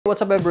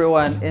What's up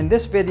everyone? In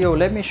this video,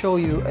 let me show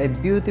you a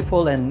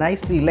beautiful and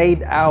nicely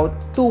laid out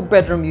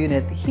 2-bedroom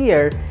unit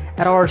here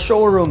at our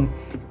showroom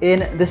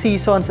in the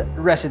Seasons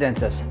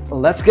Residences.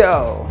 Let's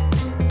go!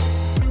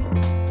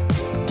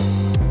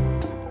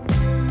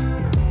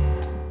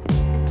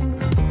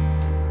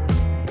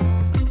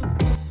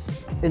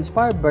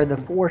 Inspired by the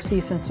 4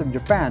 seasons of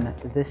Japan,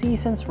 the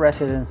Seasons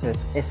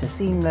Residences is a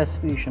seamless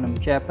fusion of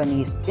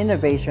Japanese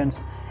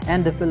innovations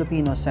and the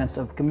Filipino sense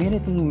of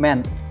community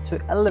meant to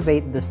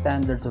elevate the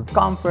standards of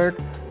comfort,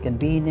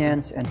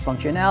 convenience, and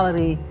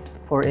functionality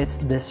for its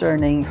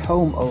discerning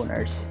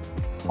homeowners.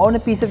 Own a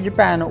piece of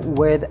Japan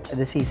with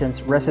the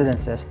Seasons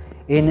Residences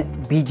in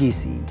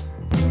BGC.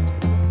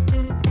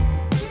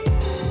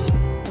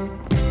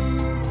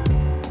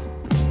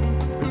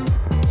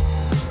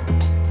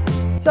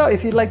 So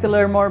if you'd like to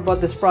learn more about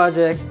this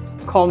project,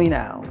 call me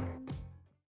now.